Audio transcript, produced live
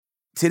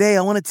Today,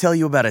 I want to tell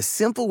you about a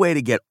simple way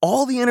to get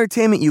all the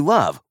entertainment you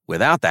love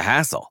without the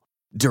hassle.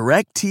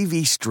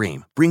 DirecTV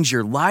Stream brings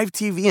your live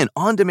TV and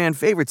on-demand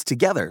favorites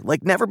together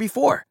like never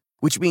before,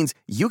 which means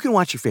you can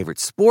watch your favorite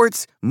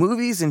sports,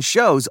 movies, and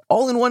shows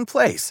all in one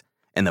place.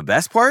 And the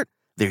best part?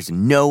 There's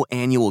no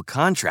annual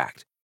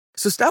contract.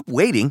 So stop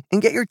waiting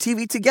and get your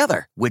TV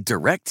together with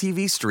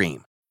DirecTV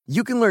Stream.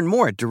 You can learn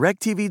more at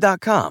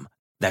directtv.com.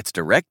 That's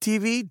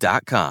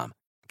directtv.com.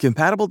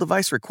 Compatible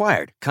device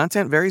required.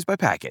 Content varies by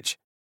package.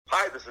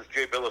 Hi, this is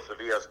Jay Billis of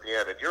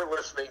ESPN, and you're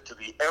listening to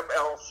the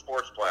ML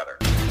Sports Platter.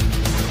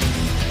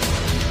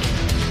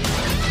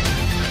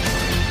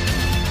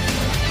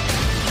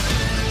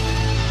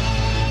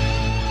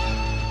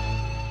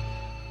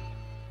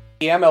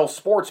 The ML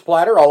Sports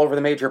Platter, all over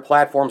the major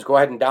platforms. Go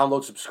ahead and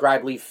download,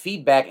 subscribe, leave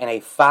feedback, and a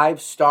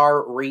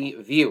 5-star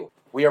review.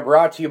 We are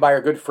brought to you by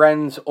our good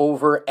friends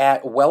over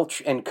at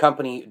Welch &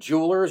 Company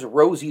Jewelers,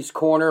 Rosie's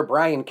Corner,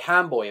 Brian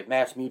Comboy of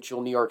Mass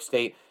Mutual, New York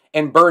State,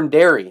 and Burn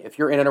Dairy. If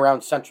you're in and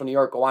around Central New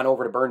York, go on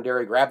over to Burn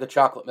Dairy, grab the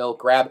chocolate milk,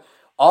 grab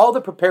all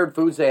the prepared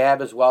foods they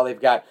have as well. They've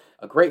got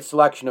a great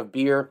selection of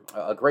beer,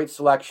 a great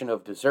selection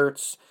of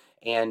desserts,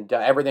 and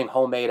everything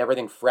homemade,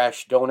 everything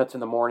fresh, donuts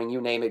in the morning,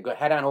 you name it. Go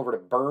head on over to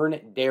Burn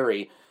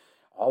Dairy,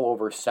 all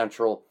over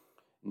Central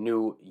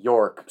New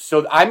York.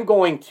 So I'm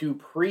going to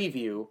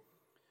preview,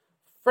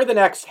 for the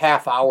next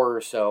half hour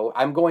or so,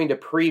 I'm going to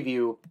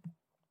preview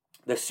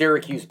the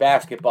Syracuse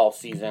basketball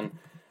season.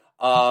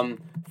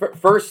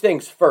 First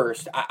things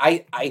first,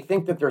 I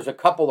think that there's a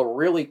couple of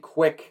really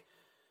quick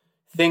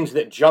things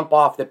that jump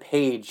off the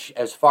page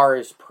as far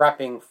as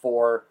prepping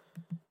for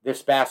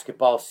this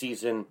basketball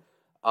season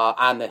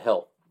on the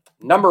Hill.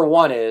 Number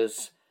one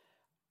is,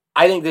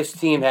 I think this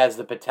team has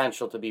the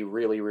potential to be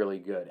really, really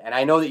good. And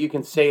I know that you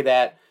can say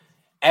that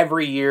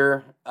every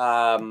year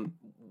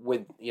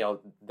with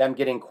them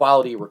getting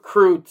quality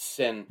recruits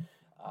and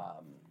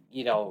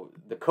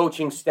the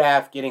coaching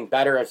staff getting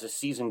better as the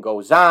season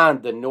goes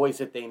on, the noise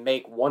that they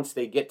make once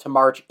they get to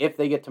March, if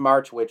they get to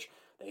March, which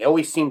they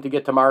always seem to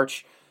get to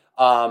March.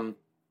 But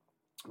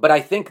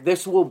I think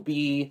this will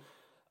be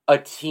a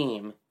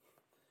team,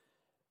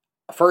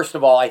 first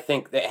of all, I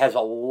think that has a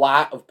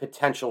lot of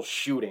potential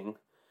shooting.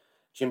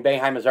 Jim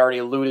Boeheim has already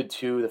alluded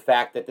to the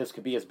fact that this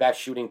could be his best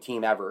shooting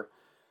team ever.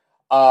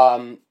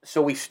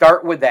 So we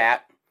start with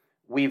that.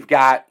 We've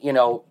got,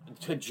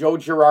 to Joe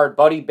Girard,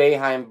 Buddy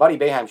Boeheim. Buddy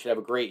Boeheim should have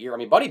a great year. I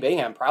mean, Buddy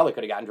Boeheim probably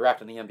could have gotten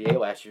drafted in the NBA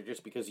last year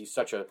just because he's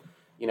such a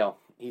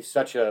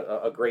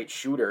great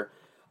shooter.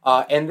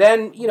 And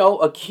then,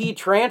 a key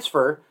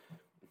transfer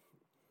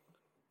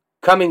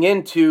coming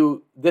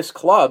into this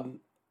club,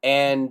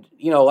 and,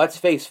 let's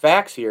face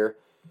facts here,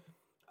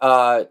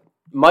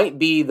 might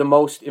be the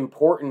most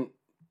important,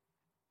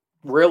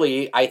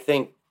 really, I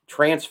think,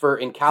 transfer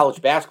in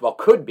college basketball.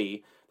 Could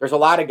be. There's a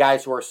lot of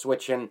guys who are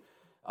switching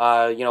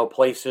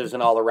places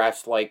and all the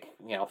rest, like,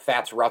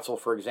 Fats Russell,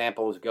 for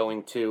example, is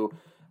going to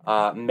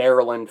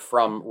Maryland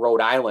from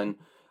Rhode Island.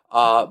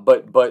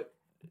 But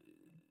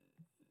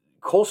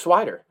Cole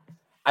Swider,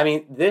 I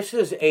mean, this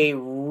is a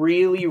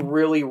really,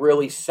 really,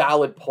 really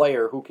solid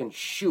player who can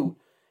shoot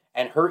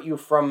and hurt you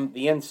from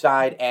the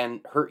inside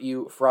and hurt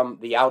you from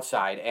the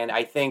outside. And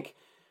I think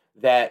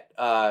that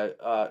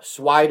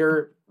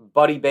Swider,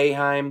 Buddy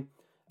Boeheim,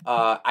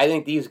 I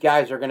think these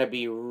guys are going to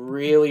be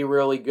really,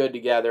 really good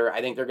together. I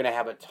think they're going to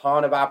have a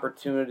ton of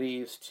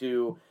opportunities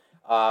to,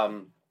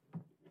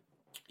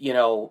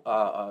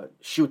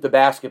 shoot the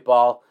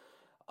basketball.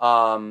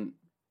 And,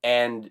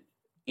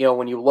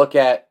 when you look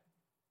at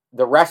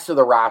the rest of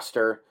the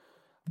roster,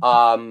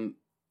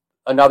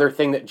 another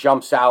thing that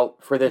jumps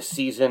out for this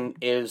season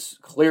is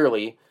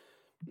clearly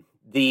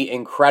the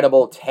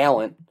incredible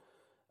talent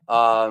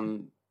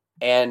and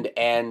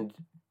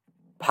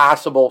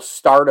possible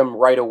stardom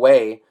right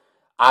away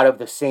out of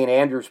the St.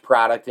 Andrews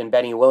product in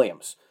Benny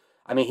Williams.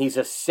 I mean, he's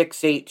a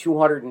 6'8",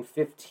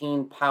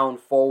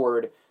 215-pound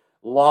forward,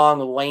 long,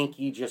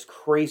 lanky, just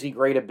crazy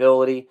great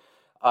ability,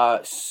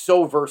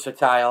 so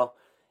versatile,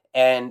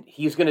 and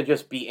he's going to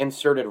just be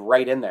inserted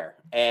right in there.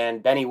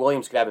 And Benny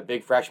Williams could have a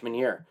big freshman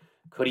year.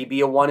 Could he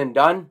be a one and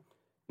done?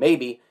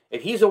 Maybe.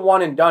 If he's a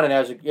one and done and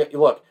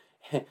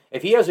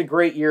if he has a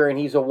great year and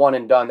he's a one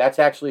and done, that's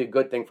actually a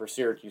good thing for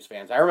Syracuse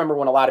fans. I remember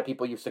when a lot of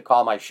people used to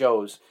call my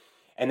shows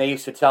and they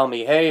used to tell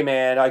me, hey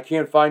man, I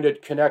can't find a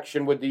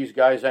connection with these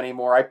guys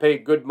anymore. I pay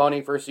good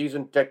money for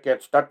season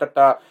tickets,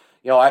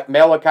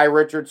 Malachi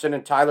Richardson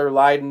and Tyler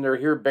Lydon, they're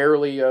here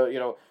barely,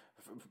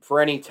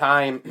 for any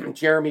time.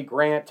 Jeremy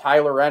Grant,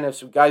 Tyler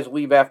Ennis, guys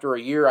leave after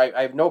a year.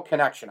 I have no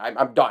connection.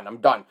 I'm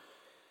done.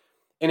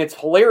 And it's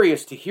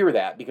hilarious to hear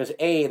that because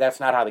A, that's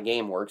not how the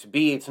game works.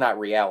 B, it's not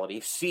reality.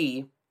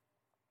 C,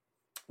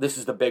 this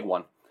is the big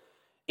one.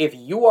 If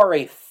you are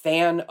a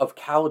fan of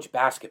college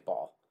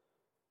basketball,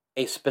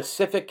 a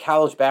specific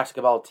college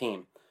basketball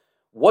team,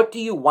 what do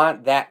you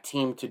want that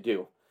team to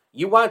do?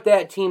 You want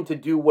that team to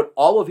do what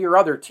all of your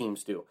other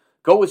teams do.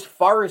 Go as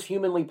far as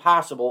humanly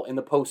possible in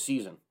the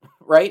postseason,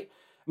 right?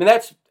 I mean,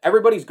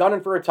 everybody's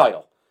gunning for a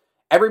title.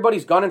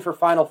 Everybody's gunning for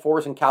Final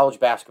Fours in college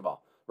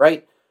basketball,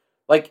 right?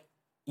 Like,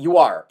 You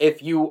are.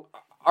 If you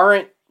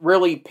aren't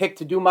really picked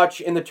to do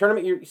much in the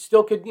tournament, you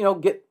still could,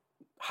 get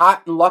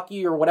hot and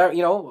lucky or whatever,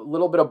 a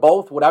little bit of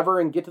both, whatever,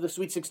 and get to the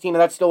Sweet 16,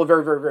 and that's still a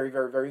very, very, very,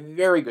 very, very,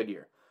 very good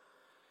year.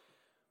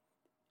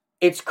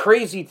 It's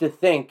crazy to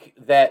think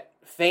that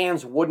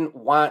fans wouldn't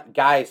want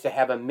guys to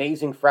have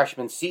amazing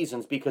freshman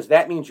seasons because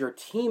that means your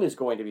team is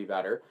going to be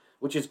better,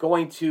 which is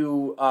going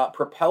to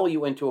propel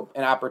you into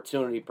an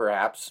opportunity,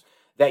 perhaps,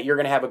 that you're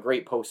going to have a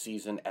great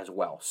postseason as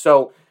well.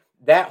 So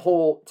that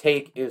whole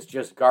take is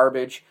just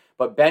garbage.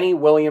 But Benny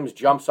Williams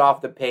jumps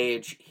off the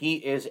page. He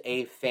is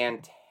a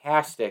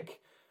fantastic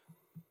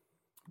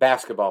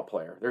basketball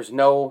player. There's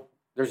no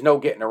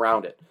getting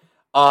around it.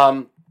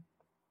 And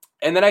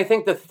then I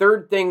think the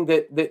third thing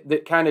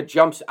that kind of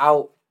jumps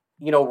out,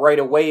 right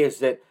away is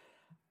that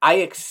I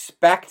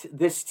expect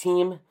this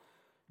team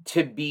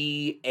to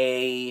be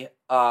a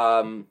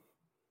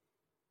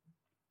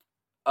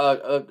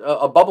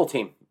bubble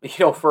team,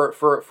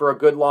 for a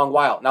good long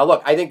while. Now,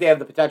 look, I think they have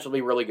the potential to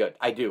be really good.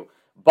 I do.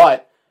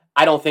 But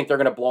I don't think they're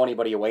going to blow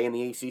anybody away in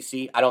the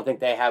ACC. I don't think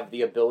they have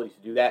the ability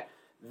to do that.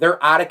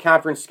 Their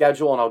out-of-conference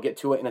schedule, and I'll get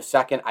to it in a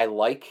second, I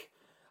like.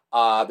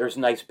 There's a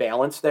nice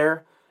balance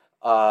there.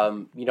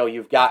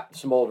 You've got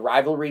some old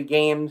rivalry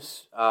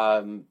games.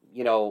 The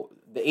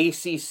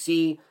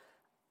ACC,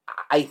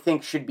 I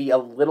think, should be a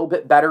little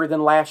bit better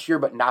than last year,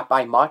 but not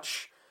by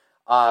much.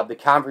 The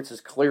conference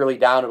is clearly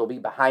down. It'll be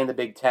behind the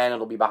Big Ten.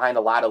 It'll be behind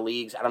a lot of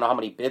leagues. I don't know how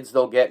many bids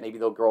they'll get. Maybe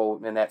they'll grow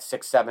in that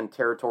 6-7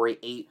 territory,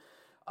 8.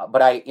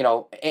 But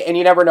and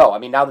you never know. I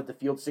mean, now that the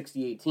field's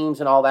 68 teams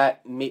and all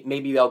that,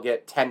 maybe they'll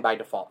get 10 by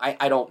default.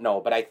 I don't know.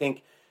 But I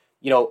think,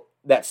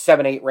 that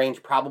 7-8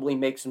 range probably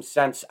makes some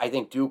sense. I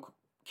think Duke,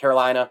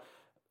 Carolina,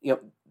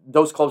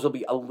 those clubs will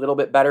be a little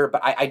bit better.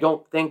 But I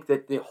don't think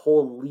that the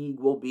whole league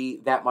will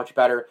be that much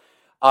better.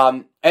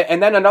 And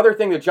then another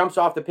thing that jumps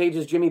off the page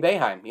is Jimmy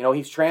Boeheim.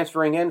 He's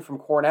transferring in from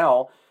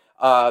Cornell.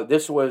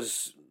 This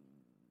was,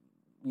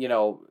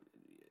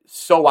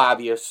 so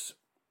obvious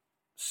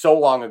so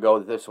long ago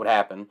that this would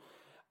happen.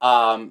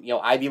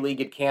 Ivy League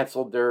had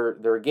canceled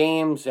their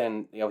games,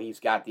 and he's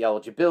got the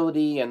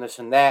eligibility and this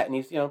and that, and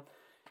he's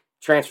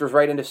transfers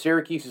right into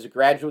Syracuse as a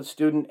graduate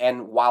student,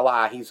 and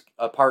voila, he's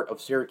a part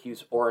of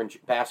Syracuse Orange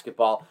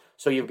basketball.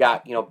 So you've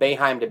got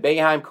Boeheim to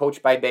Boeheim,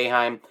 coached by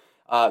Boeheim.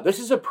 This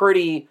is a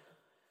pretty.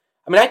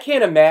 I mean, I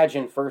can't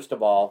imagine, first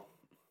of all,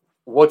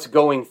 what's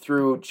going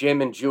through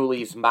Jim and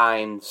Julie's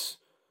minds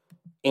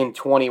in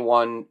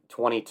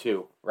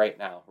 21-22 right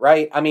now,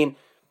 right? I mean,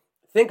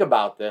 think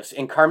about this.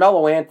 And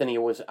Carmelo Anthony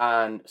was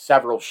on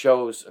several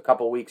shows a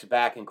couple of weeks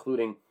back,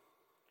 including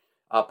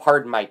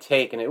Pardon My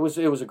Take, and it was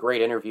a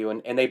great interview.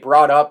 And they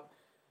brought up,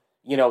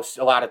 a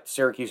lot of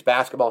Syracuse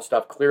basketball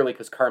stuff, clearly,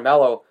 because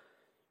Carmelo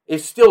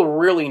is still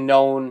really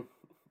known.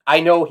 I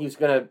know he's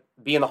going to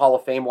be in the Hall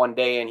of Fame one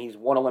day, and he's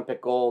won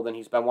Olympic gold, and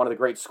he's been one of the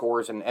great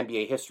scorers in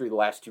NBA history the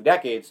last 2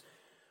 decades.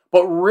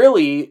 But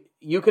really,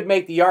 you could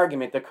make the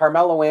argument that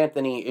Carmelo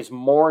Anthony is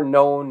more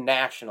known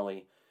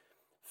nationally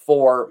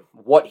for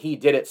what he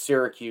did at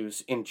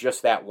Syracuse in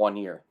just that 1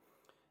 year.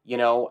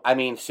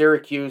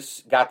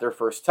 Syracuse got their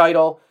first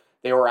title.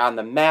 They were on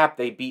the map.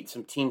 They beat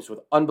some teams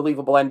with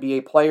unbelievable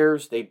NBA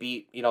players. They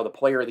beat, the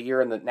player of the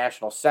year in the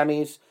national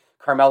semis.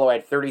 Carmelo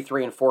had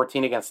 33 and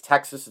 14 against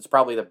Texas. It's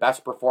probably the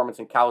best performance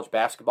in college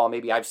basketball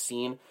maybe I've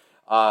seen.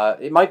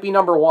 It might be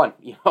number one,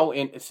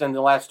 in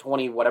the last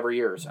 20 whatever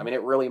years. I mean,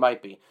 it really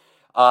might be.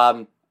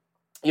 And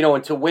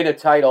to win a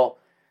title,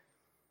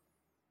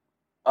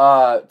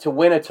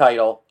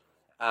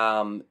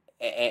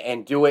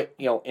 and do it,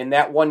 in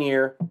that 1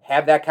 year,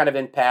 have that kind of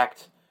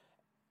impact,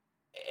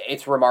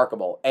 it's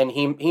remarkable. And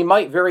he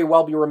might very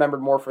well be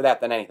remembered more for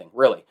that than anything,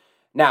 really.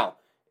 Now,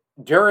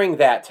 during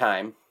that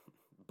time,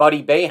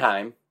 Buddy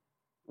Boeheim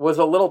was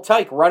a little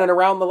tyke running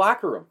around the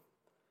locker room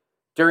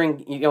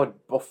during,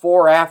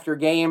 before, after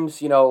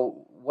games,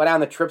 went on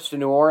the trips to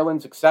New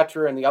Orleans,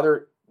 etc., and the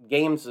other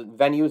games and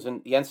venues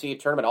in the NCAA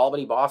tournament,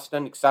 Albany,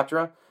 Boston,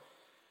 etc.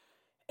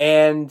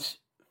 And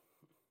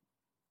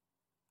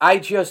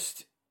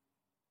it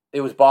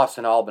was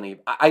Boston, Albany.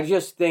 I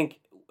just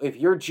think if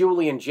you're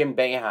Julie and Jim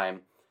Boeheim,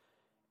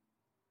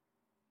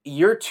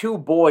 your two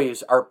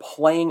boys are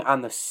playing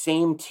on the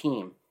same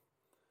team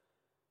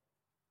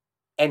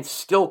and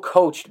still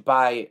coached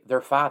by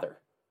their father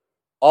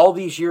all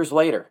these years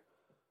later.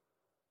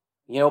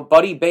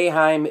 Buddy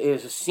Boeheim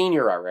is a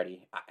senior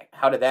already.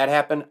 How did that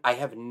happen? I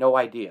have no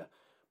idea.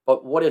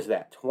 But what is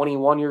that,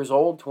 21 years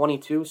old,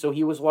 22? So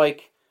he was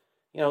like,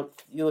 you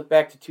look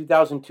back to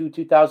 2002,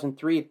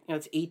 2003,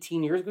 it's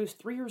 18 years ago. He was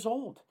 3 years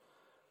old.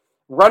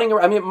 Running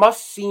around, it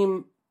must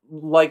seem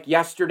like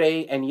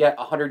yesterday and yet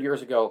 100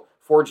 years ago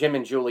for Jim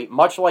and Julie,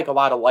 much like a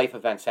lot of life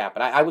events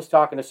happen. I was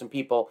talking to some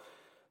people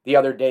the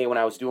other day when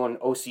I was doing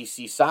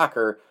OCC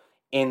soccer,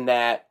 in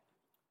that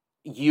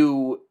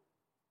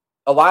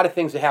a lot of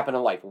things that happen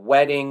in life,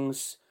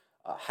 weddings,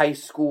 high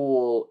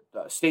school,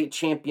 state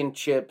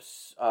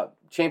championships,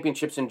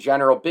 championships in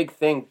general, big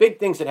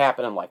things that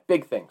happen in life,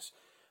 big things.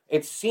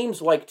 It seems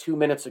like 2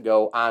 minutes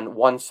ago on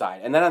one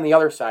side, and then on the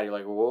other side, you're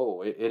like,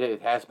 whoa,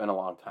 it has been a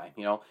long time,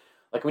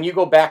 Like when you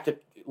go back to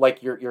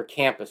like your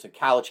campus, a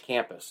college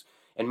campus,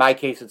 in my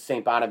case it's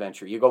St.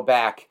 Bonaventure, you go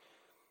back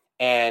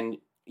and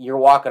you're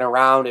walking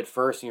around at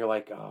first and you're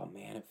like, oh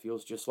man, it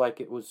feels just like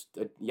it was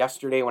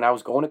yesterday when I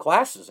was going to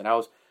classes and I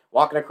was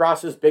walking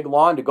across this big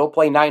lawn to go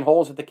play 9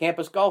 holes at the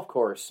campus golf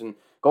course and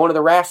going to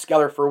the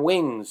Rathskeller for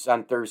wings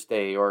on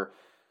Thursday, or,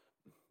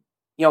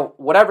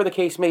 whatever the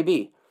case may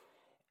be.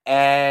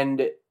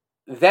 And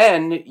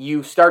then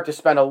you start to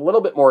spend a little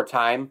bit more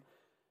time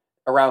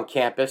around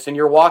campus and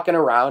you're walking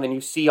around and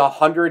you see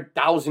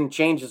 100,000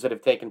 changes that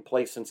have taken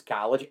place since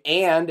college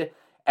and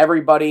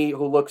everybody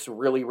who looks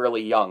really,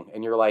 really young.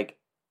 And you're like,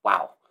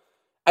 wow,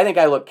 I think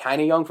I look kind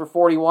of young for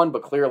 41,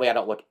 but clearly I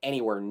don't look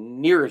anywhere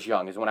near as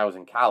young as when I was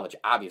in college,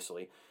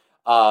 obviously.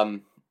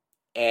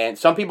 And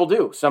some people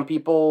do. Some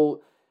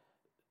people,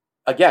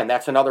 again,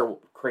 that's another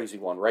crazy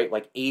one, right?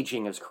 Like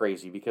aging is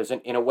crazy because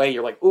in a way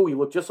you're like, oh, you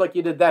look just like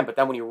you did then. But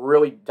then when you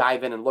really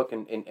dive in and look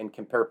and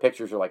compare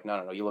pictures, you're like,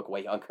 no, you look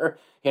way younger,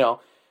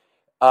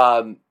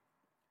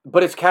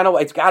 But it's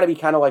got to be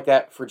kind of like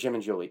that for Jim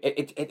and Julie.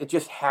 It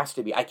just has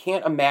to be. I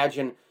can't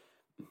imagine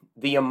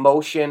the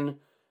emotion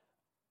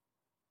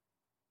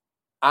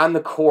on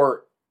the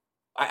court.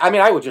 I mean,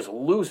 I would just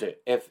lose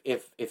it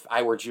if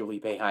I were Julie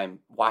Boeheim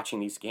watching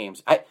these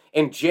games.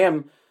 And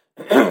Jim,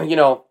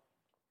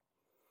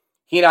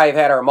 he and I have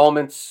had our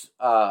moments.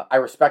 I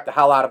respect the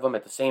hell out of him.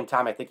 At the same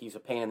time, I think he's a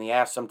pain in the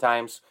ass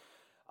sometimes.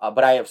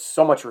 But I have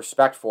so much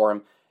respect for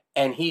him.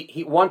 And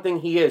he one thing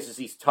he is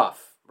he's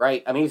tough,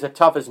 right? I mean, he's a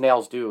tough as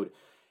nails dude.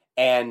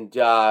 And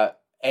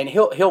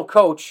he'll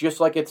coach just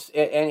like it's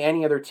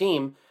any other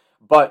team.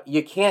 But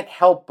you can't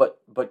help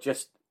but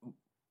just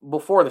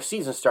before the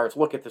season starts,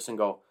 look at this and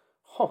go,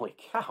 holy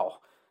cow,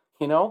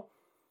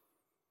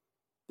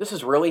 this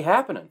is really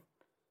happening.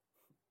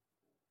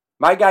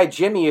 My guy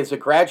Jimmy is a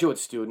graduate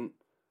student.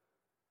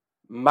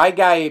 My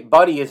guy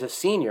Buddy is a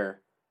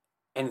senior,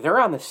 and they're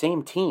on the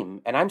same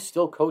team, and I'm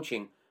still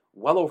coaching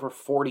well over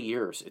 40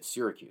 years at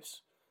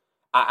Syracuse.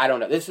 I don't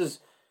know.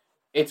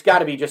 It's got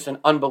to be just an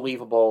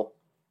unbelievable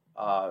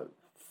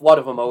flood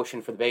of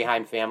emotion for the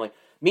Boeheim family.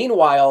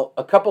 Meanwhile,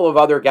 a couple of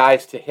other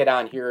guys to hit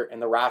on here in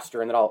the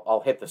roster, and then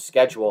I'll hit the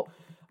schedule.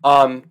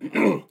 I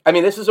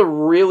mean, this is a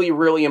really,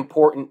 really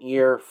important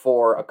year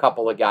for a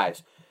couple of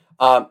guys.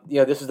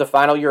 This is the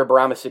final year of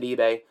Barama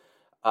Sidibe.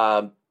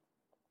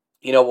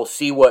 We'll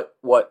see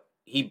what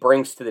he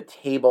brings to the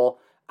table.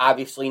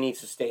 Obviously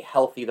needs to stay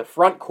healthy. The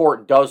front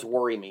court does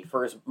worry me.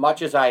 For as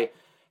much as I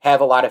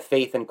have a lot of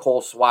faith in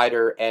Cole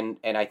Swider and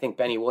I think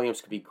Benny Williams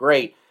could be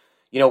great,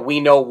 we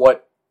know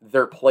what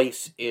their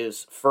place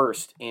is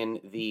first in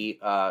the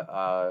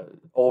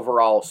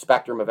overall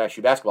spectrum of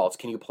SU basketball. It's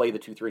can you play the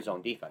 2-3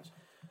 zone defense?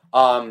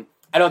 I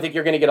don't think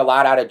you're going to get a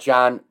lot out of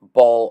John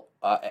Ball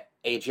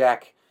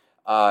Ajak.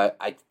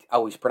 I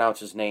always pronounce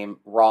his name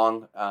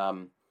wrong.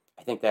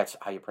 I think that's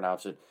how you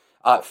pronounce it.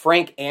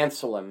 Frank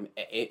Anselm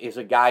is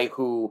a guy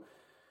who,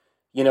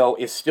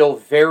 is still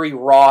very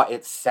raw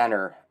at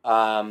center.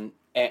 And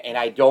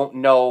I don't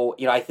know,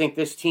 I think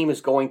this team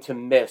is going to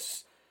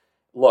miss.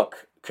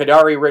 Look,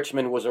 Kadari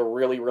Richmond was a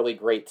really, really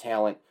great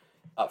talent.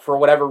 For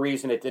whatever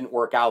reason, it didn't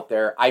work out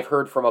there. I've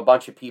heard from a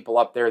bunch of people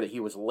up there that he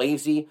was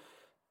lazy.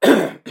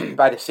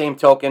 By the same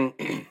token,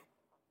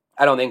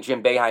 I don't think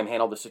Jim Boeheim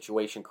handled the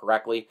situation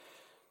correctly.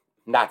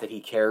 Not that he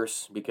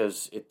cares,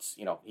 because it's,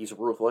 he's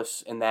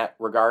ruthless in that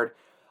regard.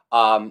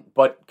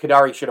 But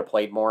Kadari should have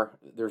played more.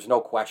 There's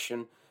no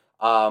question.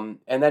 And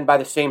then by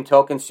the same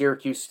token,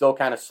 Syracuse still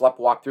kind of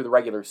sleptwalked through the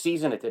regular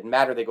season. It didn't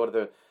matter. They go to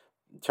the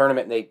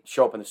tournament and they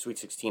show up in the Sweet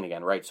 16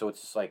 again, right? So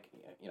it's just like,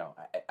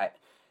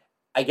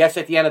 I guess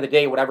at the end of the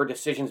day, whatever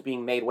decisions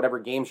being made, whatever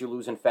games you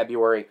lose in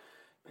February,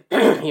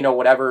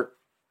 whatever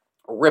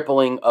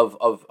rippling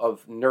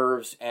of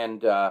nerves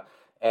and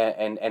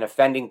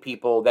offending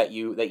people that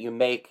you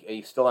make,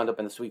 you still end up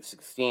in the Sweet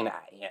 16.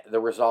 The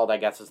result, I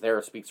guess, is there.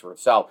 It speaks for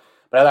itself.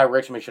 But I thought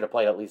Richmond should have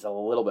played at least a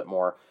little bit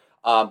more.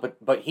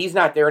 But he's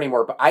not there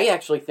anymore. But I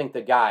actually think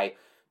the guy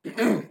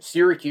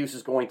Syracuse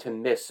is going to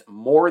miss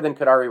more than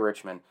Kadari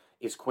Richmond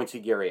is Quincy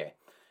Guerrier,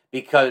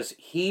 because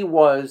he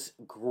was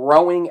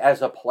growing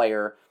as a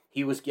player.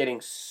 He was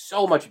getting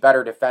so much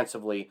better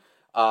defensively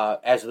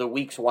as the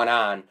weeks went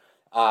on.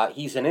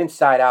 He's an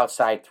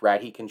inside-outside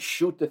threat. He can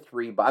shoot the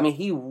three. But I mean,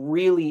 he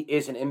really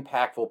is an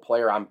impactful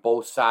player on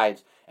both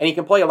sides, and he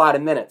can play a lot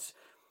of minutes.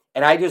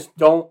 And I just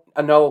don't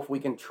know if we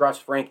can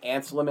trust Frank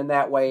Anselm in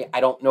that way.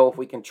 I don't know if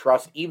we can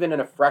trust even in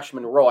a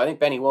freshman role. I think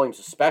Benny Williams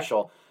is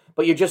special,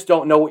 but you just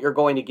don't know what you're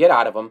going to get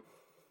out of him,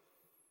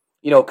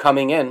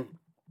 coming in,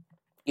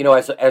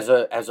 as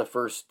a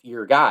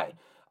first-year guy.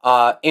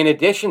 In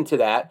addition to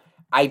that,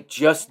 I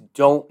just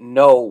don't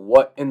know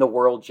what in the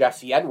world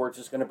Jesse Edwards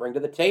is going to bring to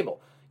the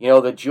table.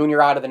 The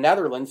junior out of the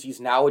Netherlands,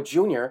 he's now a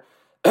junior.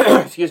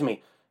 Excuse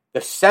me.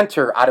 The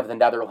center out of the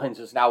Netherlands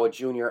is now a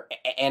junior.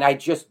 And I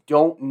just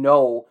don't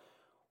know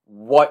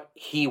what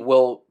he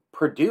will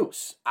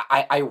produce.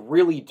 I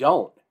really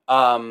don't.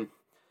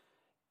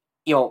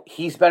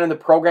 He's been in the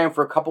program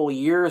for a couple of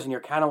years, and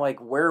you're kind of like,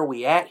 where are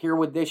we at here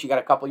with this? You got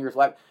a couple of years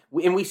left.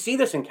 And we see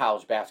this in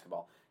college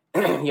basketball.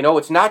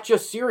 It's not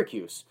just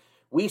Syracuse.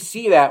 We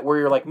see that where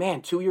you're like,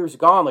 man, 2 years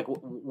gone, like,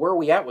 where are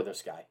we at with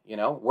this guy?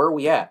 Where are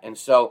we at? And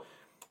so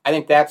I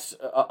think that's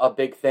a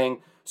big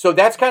thing. So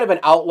that's kind of an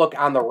outlook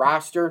on the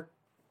roster.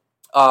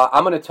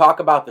 I'm going to talk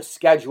about the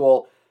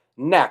schedule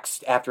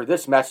next after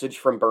this message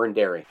from Byrne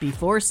Dairy.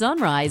 Before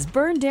sunrise,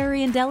 Byrne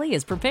Dairy and Deli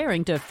is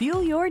preparing to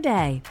fuel your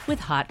day with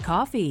hot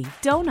coffee,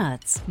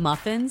 donuts,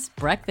 muffins,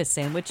 breakfast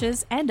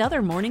sandwiches, and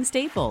other morning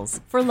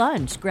staples. For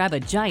lunch, grab a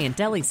giant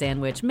deli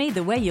sandwich made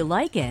the way you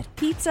like it.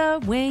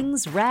 Pizza,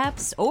 wings,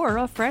 wraps, or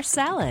a fresh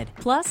salad.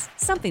 Plus,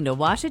 something to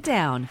wash it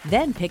down.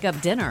 Then pick up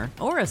dinner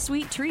or a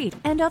sweet treat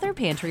and other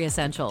pantry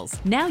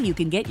essentials. Now you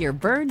can get your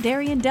Byrne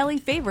Dairy and Deli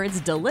favorites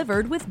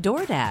delivered with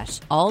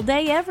DoorDash. All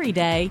day, every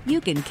day, you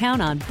can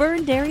count on Byrne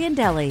Dairy and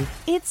Deli.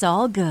 It's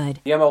all good.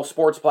 The ML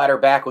Sports Platter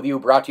back with you,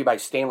 brought to you by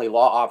Stanley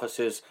Law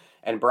Offices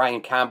and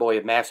Brian Comboy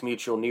of Mass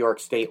Mutual, New York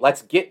State.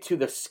 Let's get to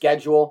the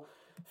schedule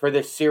for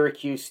this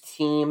Syracuse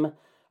team.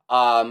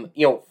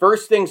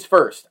 First things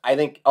first, I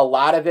think a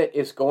lot of it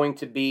is going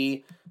to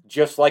be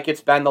just like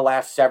it's been the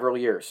last several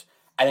years.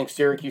 I think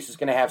Syracuse is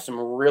going to have some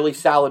really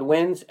solid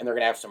wins, and they're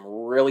going to have some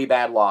really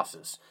bad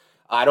losses.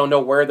 I don't know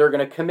where they're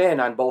going to come in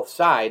on both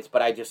sides,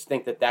 but I just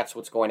think that that's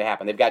what's going to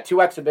happen. They've got 2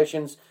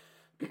 exhibitions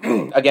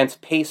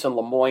against Pace and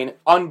Lemoyne.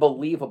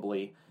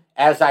 Unbelievably,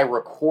 as I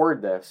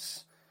record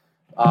this,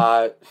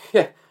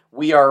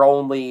 we are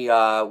only,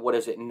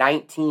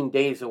 19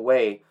 days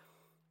away.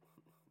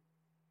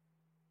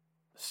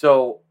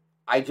 So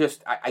I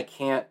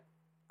can't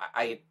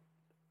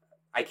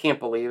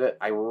believe it.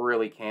 I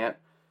really can't.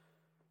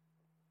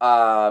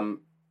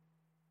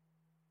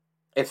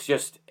 It's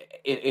just,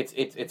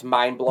 it's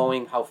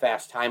mind-blowing how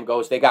fast time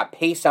goes. They got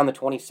Pace on the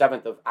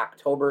 27th of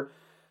October,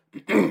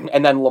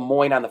 and then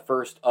Lemoyne on the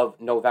 1st of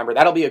November.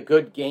 That'll be a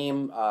good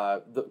game,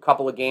 the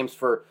couple of games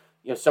for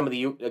some of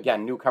the,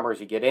 again,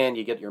 newcomers. You get in,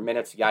 you get your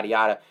minutes, yada,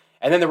 yada.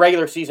 And then the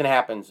regular season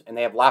happens, and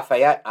they have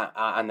Lafayette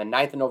on the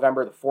 9th of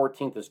November. The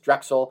 14th is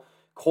Drexel.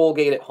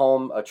 Colgate at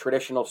home, a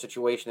traditional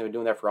situation. They've been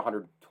doing that for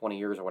 120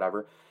 years or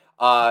whatever.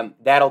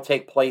 That'll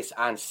take place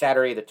on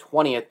Saturday the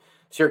 20th.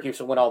 Syracuse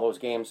will win all those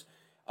games.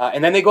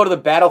 And then they go to the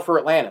Battle for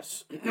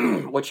Atlantis,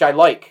 which I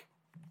like.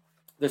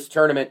 This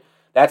tournament,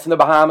 that's in the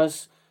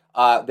Bahamas.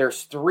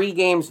 There's 3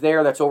 games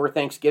there. That's over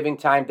Thanksgiving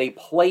time. They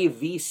play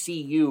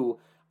VCU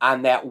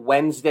on that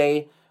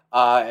Wednesday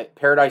at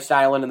Paradise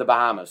Island in the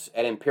Bahamas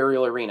at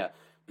Imperial Arena.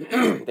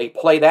 They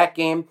play that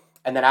game,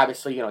 and then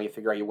obviously, you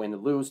figure out you win or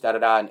lose,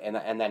 da-da-da,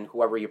 and then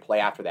whoever you play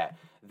after that.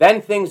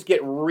 Then things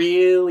get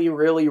really,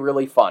 really,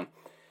 really fun.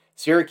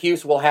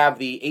 Syracuse will have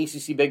the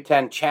ACC Big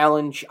Ten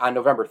Challenge on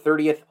November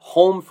 30th,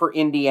 home for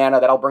Indiana.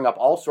 That'll bring up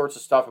all sorts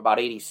of stuff about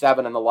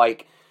 87 and the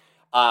like.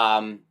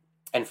 And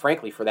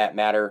frankly, for that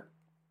matter,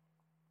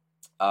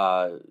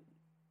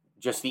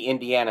 just the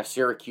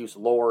Indiana-Syracuse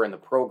lore and the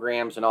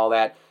programs and all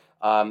that.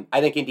 I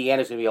think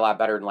Indiana's going to be a lot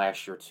better than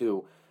last year,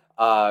 too.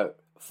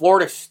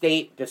 Florida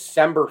State,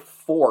 December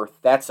 4th.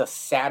 That's a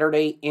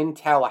Saturday in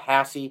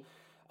Tallahassee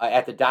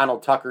at the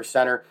Donald Tucker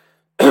Center.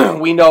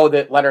 We know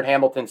that Leonard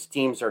Hamilton's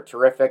teams are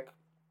terrific.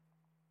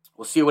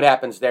 We'll see what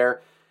happens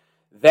there.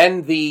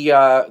 Then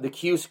the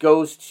Cuse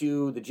goes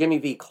to the Jimmy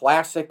V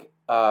Classic,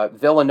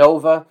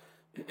 Villanova,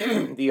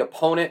 the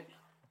opponent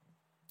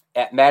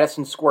at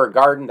Madison Square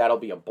Garden. That'll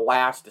be a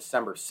blast,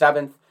 December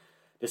 7th.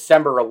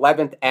 December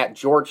 11th at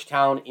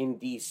Georgetown in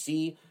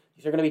D.C.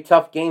 These are going to be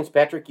tough games.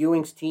 Patrick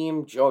Ewing's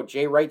team,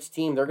 Jay Wright's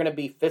team, they're going to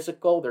be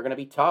physical. They're going to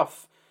be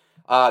tough.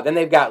 Then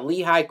they've got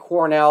Lehigh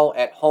Cornell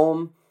at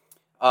home.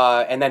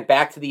 And then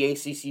back to the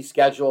ACC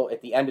schedule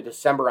at the end of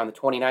December on the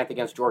 29th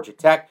against Georgia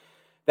Tech.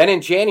 Then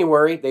in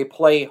January, they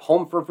play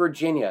home for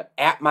Virginia,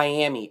 at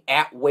Miami,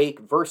 at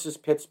Wake, versus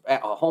Pittsburgh,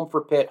 home for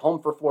Pitt,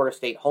 home for Florida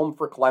State, home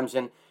for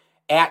Clemson,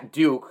 at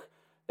Duke.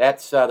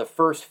 That's the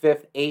 1st,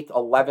 5th, 8th,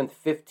 11th,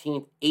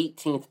 15th,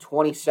 18th,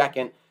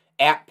 22nd,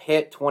 at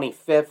Pitt,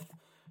 25th,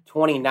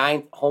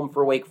 29th, home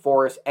for Wake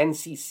Forest,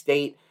 NC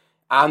State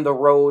on the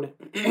road,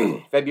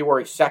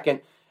 February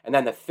 2nd. And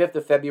then the 5th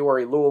of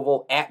February,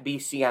 Louisville, at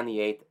BC on the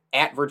 8th,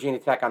 at Virginia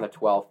Tech on the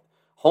 12th,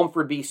 home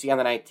for BC on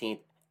the 19th,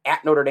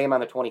 at Notre Dame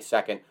on the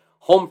 22nd,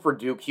 home for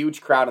Duke,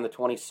 huge crowd on the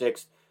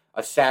 26th,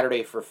 a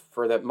Saturday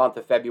for the month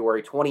of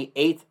February,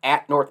 28th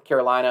at North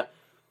Carolina,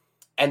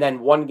 and then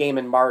one game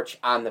in March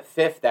on the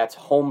 5th, that's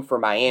home for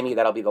Miami.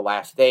 That'll be the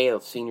last day, the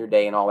senior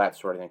day, and all that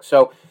sort of thing.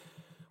 So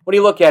when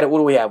you look at it, what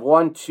do we have?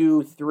 1,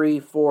 2, 3,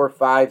 4,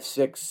 5,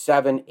 6,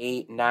 7,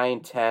 8, 9,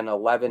 10,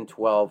 11,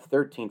 12,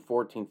 13,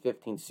 14,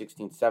 15,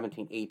 16,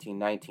 17, 18,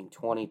 19,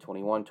 20,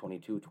 21,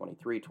 22,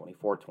 23,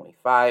 24,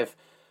 25,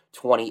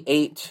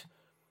 28,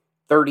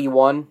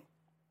 31.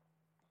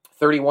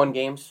 31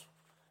 games,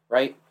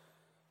 right?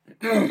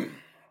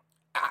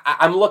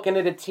 I'm looking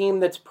at a team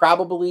that's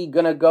probably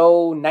going to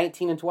go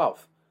 19 and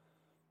 12.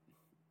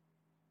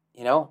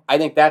 I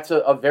think that's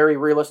a very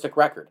realistic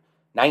record.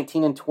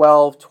 19 and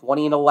 12,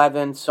 20 and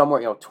 11,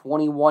 somewhere,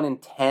 21 and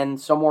 10,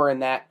 somewhere in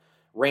that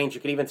range.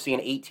 You could even see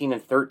an 18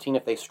 and 13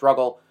 if they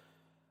struggle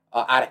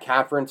out of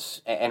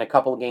conference, and a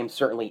couple of games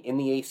certainly in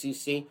the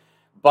ACC.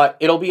 But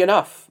it'll be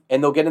enough,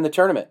 and they'll get in the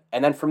tournament.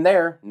 And then from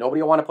there,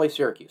 nobody will want to play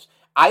Syracuse.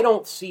 I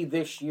don't see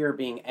this year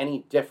being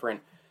any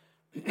different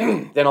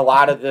than a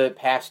lot of the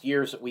past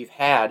years that we've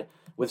had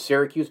with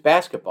Syracuse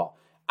basketball.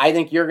 I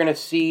think you're going to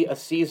see a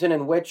season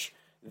in which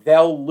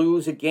they'll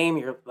lose a game.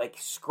 You're like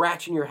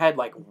scratching your head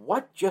like,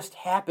 what just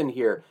happened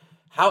here?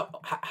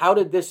 How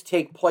did this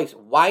take place?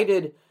 Why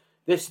did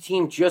this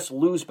team just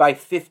lose by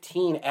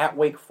 15 at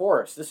Wake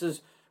Forest? This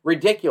is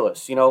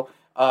ridiculous.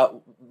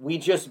 We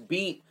just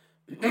beat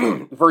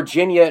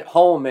Virginia at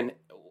home and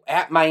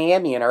at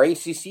Miami, and our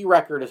ACC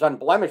record is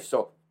unblemished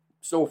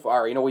so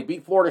far. We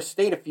beat Florida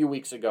State a few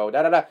weeks ago.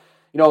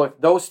 If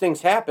those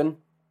things happen,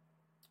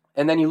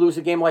 and then you lose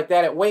a game like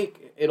that at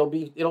Wake,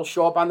 it'll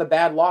show up on the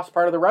bad loss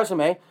part of the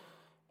resume,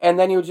 and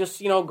then you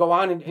just go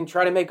on and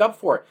try to make up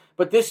for it.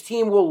 But this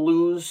team will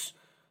lose,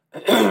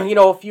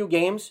 a few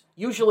games.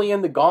 Usually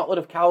in the gauntlet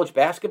of college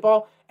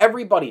basketball,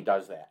 everybody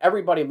does that.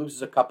 Everybody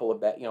loses a couple of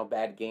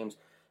bad games.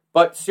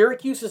 But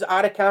Syracuse's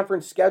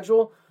out-of-conference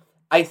schedule,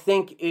 I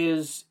think,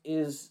 is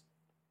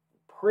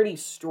pretty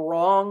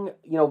strong.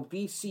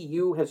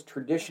 VCU has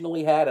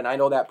traditionally had, and I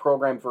know that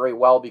program very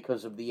well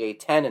because of the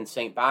A10 in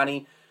St.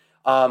 Bonnie.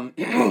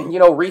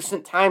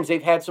 Recent times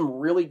they've had some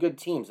really good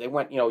teams. They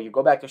went, you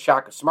go back to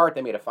Shaka Smart,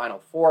 they made a Final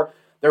Four.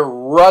 They're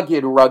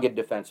rugged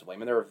defensively. I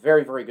mean, they're a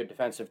very, very good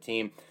defensive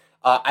team.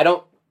 I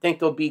don't think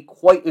they'll be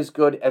quite as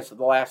good as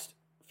the last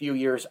few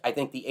years. I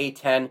think the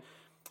A10,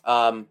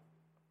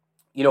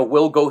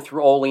 will go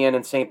through Olean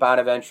and St.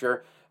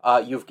 Bonaventure.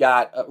 You've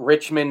got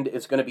Richmond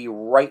is going to be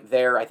right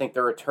there. I think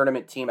they're a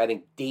tournament team. I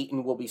think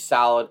Dayton will be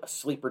solid. A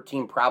sleeper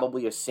team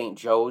probably is St.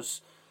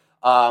 Joe's.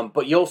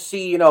 But you'll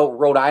see,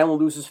 Rhode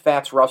Island loses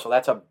Fats Russell.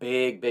 That's a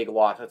big, big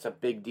loss. That's a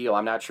big deal.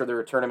 I'm not sure they're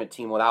a tournament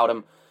team without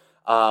him.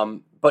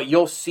 But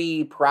you'll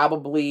see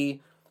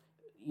probably,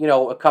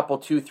 a couple,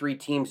 2-3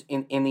 teams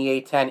in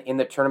the A10 in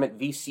the tournament.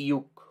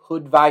 VCU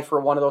could vie for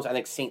one of those. I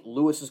think St.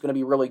 Louis is going to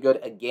be really good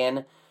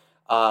again.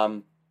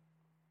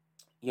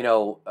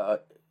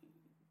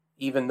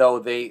 Even though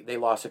they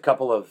lost a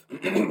couple of,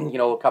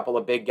 a couple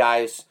of big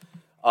guys,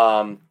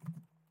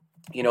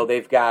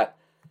 they've got,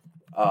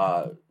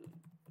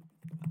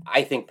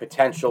 I think,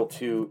 potential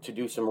to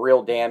do some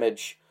real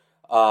damage,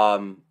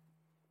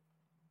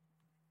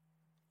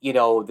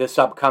 this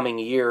upcoming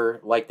year,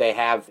 like they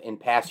have in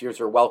past years.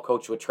 They're well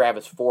coached with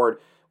Travis Ford.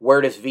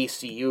 Where does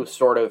VCU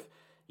sort of,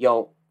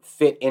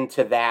 fit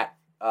into that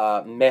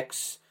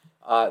mix?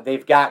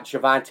 They've got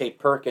Javante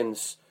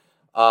Perkins,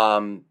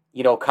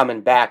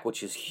 coming back,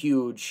 which is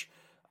huge.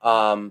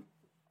 They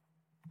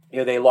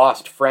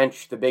lost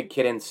French, the big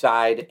kid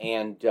inside,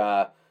 and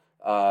it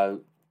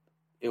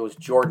was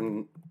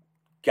Jordan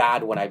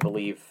Godwin, I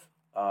believe,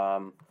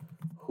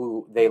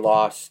 who they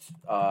lost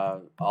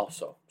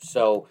also.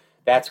 So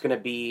that's going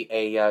to be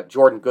a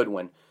Jordan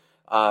Goodwin.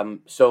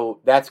 So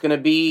that's going to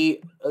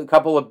be a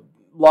couple of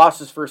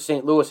losses for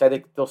St. Louis. I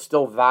think they'll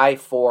still vie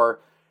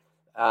for.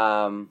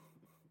 I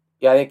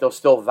think they'll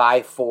still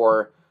vie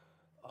for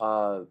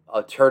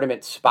a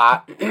tournament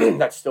spot.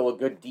 That's still a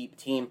good deep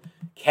team.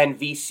 Can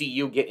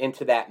VCU get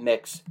into that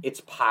mix?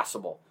 It's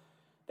possible.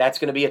 That's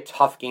going to be a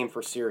tough game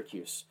for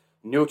Syracuse.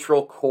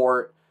 Neutral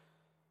court.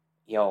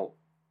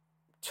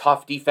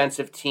 Tough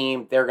defensive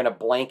team. They're going to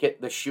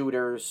blanket the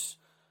shooters.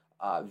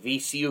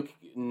 VCU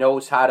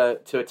knows how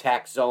to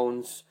attack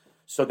zones,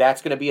 so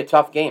that's going to be a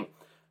tough game.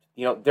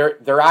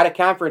 They're out of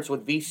conference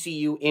with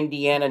VCU,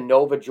 Indiana,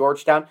 Nova,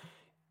 Georgetown.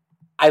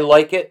 I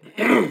like it.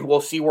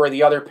 We'll see where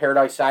the other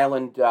Paradise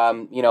Island,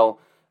 Battle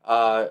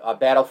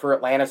for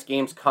Atlantis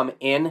games come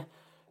in.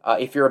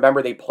 If you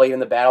remember, they played in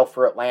the Battle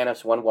for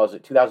Atlantis. When was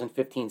it?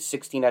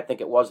 2015-16, I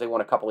think it was. They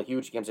won a couple of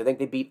huge games. I think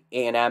they beat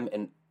A&M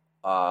and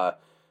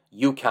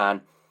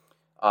UConn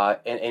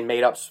and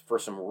made up for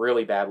some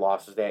really bad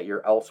losses that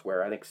year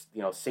elsewhere. I think,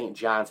 St.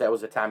 John's, that was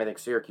the time I think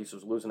Syracuse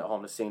was losing at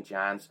home to St.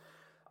 John's.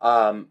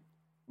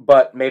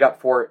 But made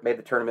up for it, made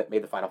the tournament,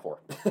 made the Final Four.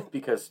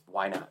 Because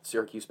why not?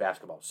 Syracuse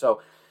basketball.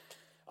 So,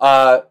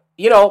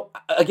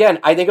 again,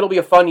 I think it'll be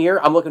a fun year.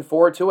 I'm looking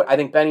forward to it. I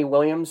think Benny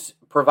Williams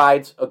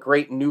provides a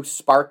great new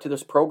spark to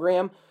this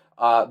program.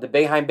 The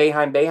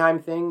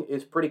Boeheim thing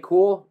is pretty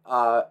cool.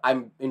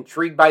 I'm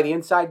intrigued by the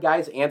inside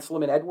guys,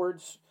 Anselm and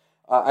Edwards.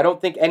 I don't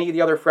think any of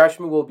the other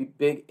freshmen will be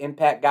big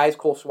impact guys.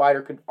 Cole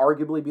Swider could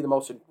arguably be the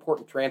most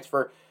important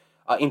transfer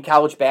in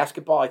college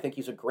basketball. I think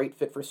he's a great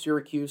fit for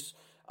Syracuse.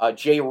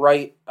 Jay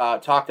Wright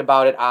talked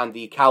about it on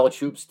the College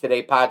Hoops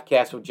Today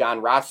podcast with John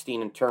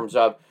Rothstein in terms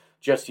of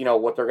just,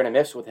 what they're going to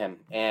miss with him.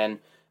 And,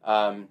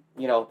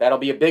 that'll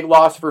be a big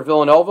loss for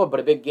Villanova,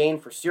 but a big gain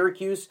for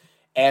Syracuse.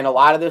 And a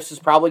lot of this is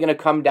probably going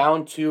to come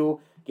down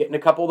to getting a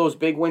couple of those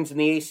big wins in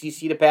the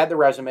ACC to pad the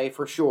resume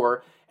for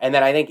sure. And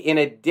then I think in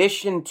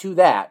addition to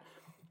that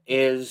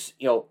is,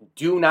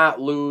 do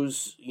not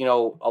lose,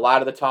 a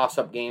lot of the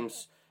toss-up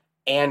games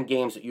and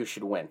games that you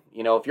should win.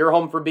 If you're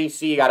home for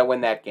BC, you got to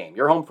win that game.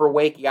 You're home for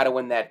Wake, you got to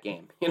win that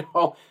game.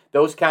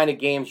 Those kind of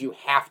games you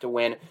have to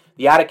win.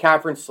 The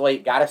out-of-conference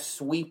slate, got to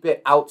sweep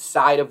it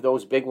outside of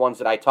those big ones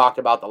that I talked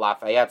about, the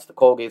Lafayettes, the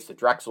Colgates, the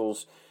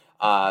Drexels.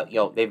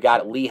 They've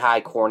got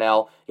Lehigh,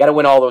 Cornell. You got to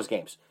win all those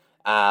games.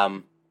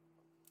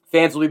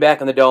 Fans will be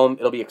back in the Dome.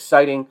 It'll be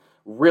exciting.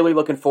 Really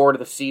looking forward to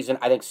the season.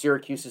 I think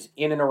Syracuse is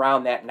in and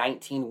around that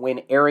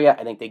 19-win area.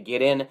 I think they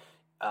get in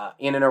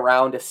and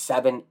around a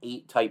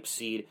 7-8 type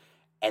seed.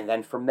 And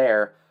then from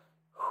there,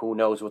 who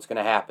knows what's going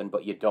to happen,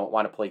 but you don't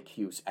want to play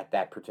Cuse at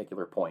that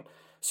particular point.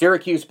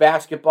 Syracuse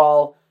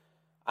basketball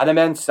on the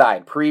men's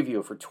side,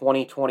 preview for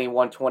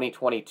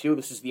 2021-2022.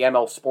 This is the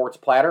ML Sports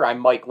Platter. I'm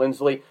Mike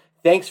Lindsley.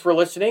 Thanks for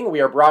listening.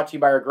 We are brought to you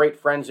by our great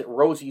friends at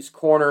Rosie's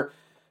Corner,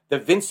 the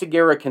Vince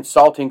Aguirre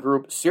Consulting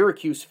Group,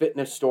 Syracuse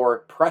Fitness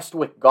Store,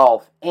 Prestwick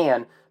Golf,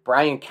 and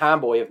Brian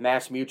Comboy of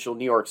Mass Mutual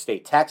New York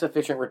State.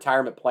 Tax-efficient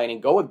retirement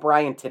planning. Go with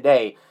Brian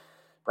today.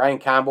 Brian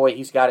Comboy,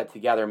 he's got it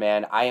together,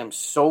 man. I am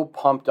so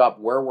pumped up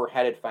where we're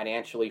headed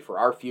financially for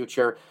our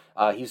future.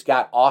 He's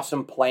got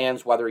awesome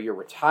plans, whether you're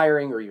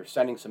retiring or you're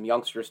sending some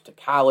youngsters to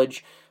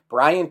college.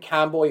 Brian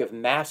Comboy of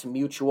Mass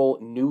Mutual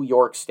New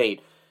York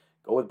State.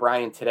 Go with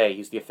Brian today.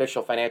 He's the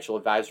official financial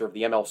advisor of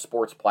the ML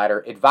Sports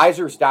Platter.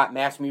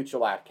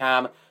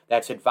 Advisors.massmutual.com.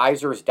 That's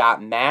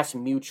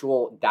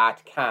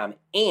advisors.massmutual.com.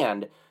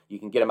 And you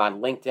can get him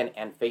on LinkedIn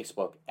and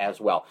Facebook as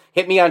well.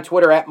 Hit me on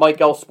Twitter at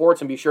Mike L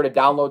Sports, and be sure to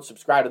download,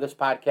 subscribe to this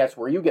podcast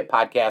where you get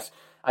podcasts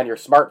on your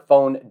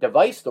smartphone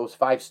device. Those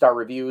 5-star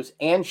reviews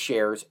and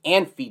shares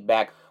and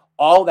feedback,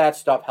 all that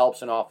stuff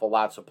helps an awful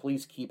lot, so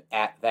please keep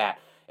at that.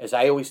 As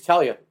I always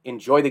tell you,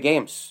 enjoy the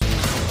games.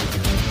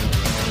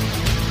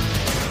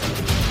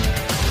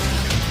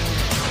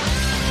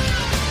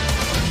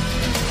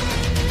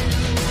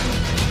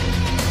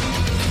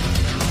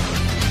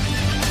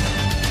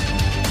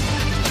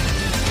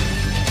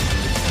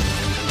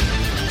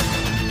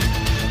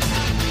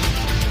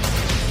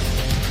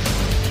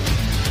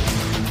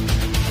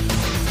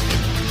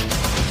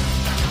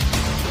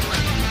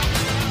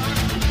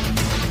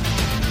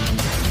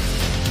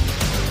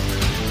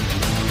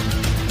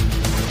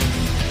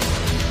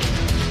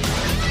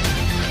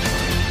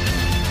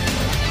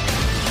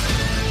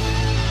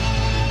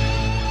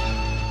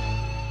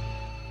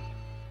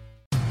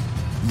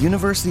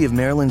 University of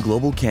Maryland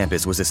Global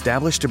Campus was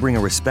established to bring a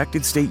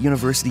respected state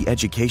university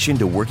education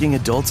to working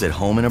adults at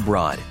home and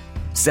abroad.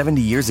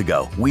 70 years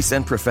ago, we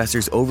sent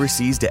professors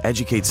overseas to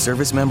educate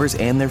service members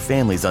and their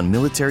families on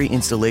military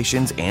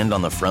installations and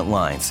on the front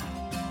lines.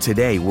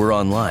 Today, we're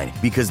online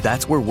because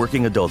that's where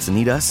working adults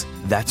need us,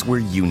 that's where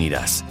you need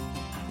us.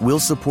 We'll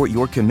support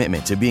your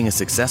commitment to being a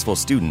successful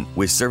student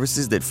with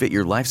services that fit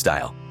your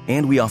lifestyle,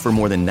 and we offer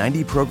more than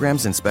 90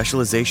 programs and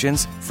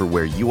specializations for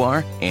where you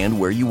are and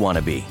where you want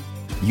to be.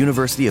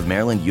 University of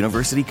Maryland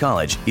University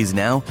College is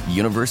now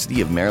University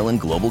of Maryland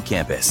Global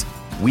Campus.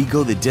 We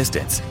go the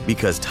distance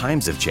because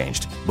times have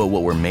changed, but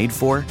what we're made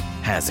for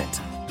hasn't.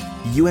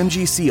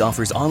 UMGC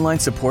offers online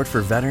support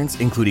for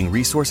veterans, including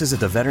resources at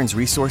the Veterans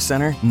Resource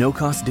Center,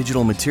 no-cost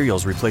digital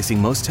materials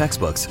replacing most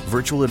textbooks,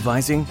 virtual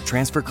advising,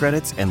 transfer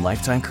credits, and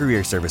lifetime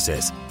career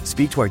services.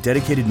 Speak to our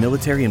dedicated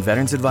military and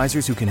veterans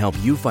advisors who can help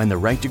you find the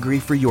right degree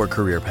for your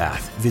career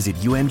path. Visit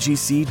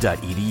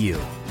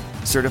umgc.edu.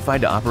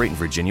 Certified to operate in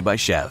Virginia by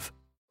Chev.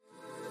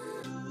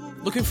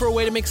 Looking for a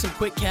way to make some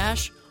quick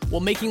cash? Well,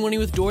 making money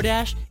with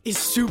DoorDash is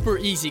super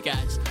easy,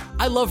 guys.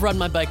 I love riding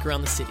my bike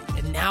around the city,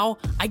 and now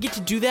I get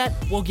to do that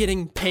while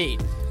getting paid.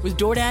 With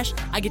DoorDash,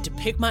 I get to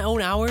pick my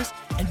own hours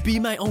and be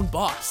my own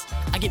boss.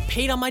 I get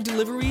paid on my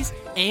deliveries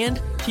and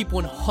keep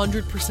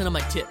 100% of my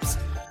tips.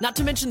 Not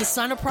to mention the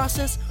sign-up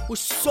process was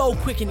so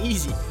quick and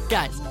easy.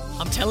 Guys,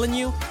 I'm telling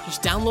you,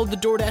 just download the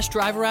DoorDash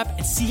driver app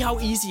and see how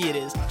easy it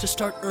is to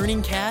start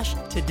earning cash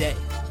today.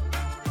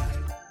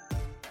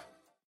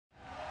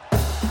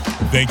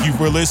 Thank you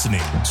for listening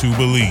to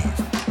Believe.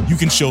 You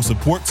can show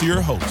support to your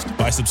host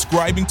by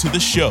subscribing to the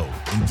show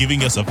and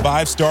giving us a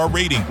 5-star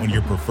rating on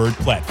your preferred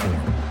platform.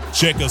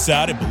 Check us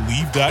out at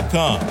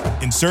Believe.com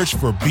and search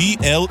for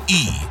BLEAV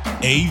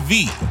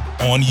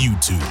on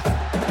YouTube.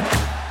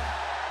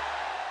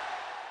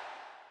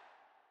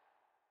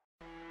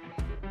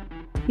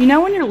 You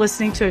know when you're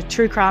listening to a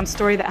true crime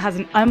story that has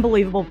an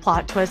unbelievable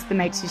plot twist that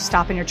makes you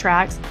stop in your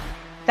tracks?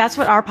 That's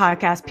what our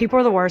podcast, People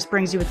Are the Worst,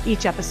 brings you with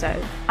each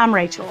episode. I'm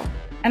Rachel.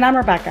 And I'm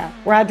Rebecca.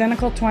 We're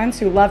identical twins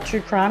who love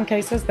true crime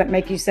cases that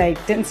make you say,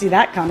 didn't see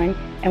that coming,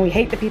 and we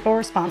hate the people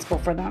responsible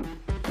for them.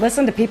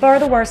 Listen to People Are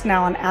the Worst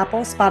now on Apple,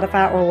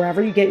 Spotify, or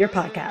wherever you get your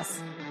podcasts.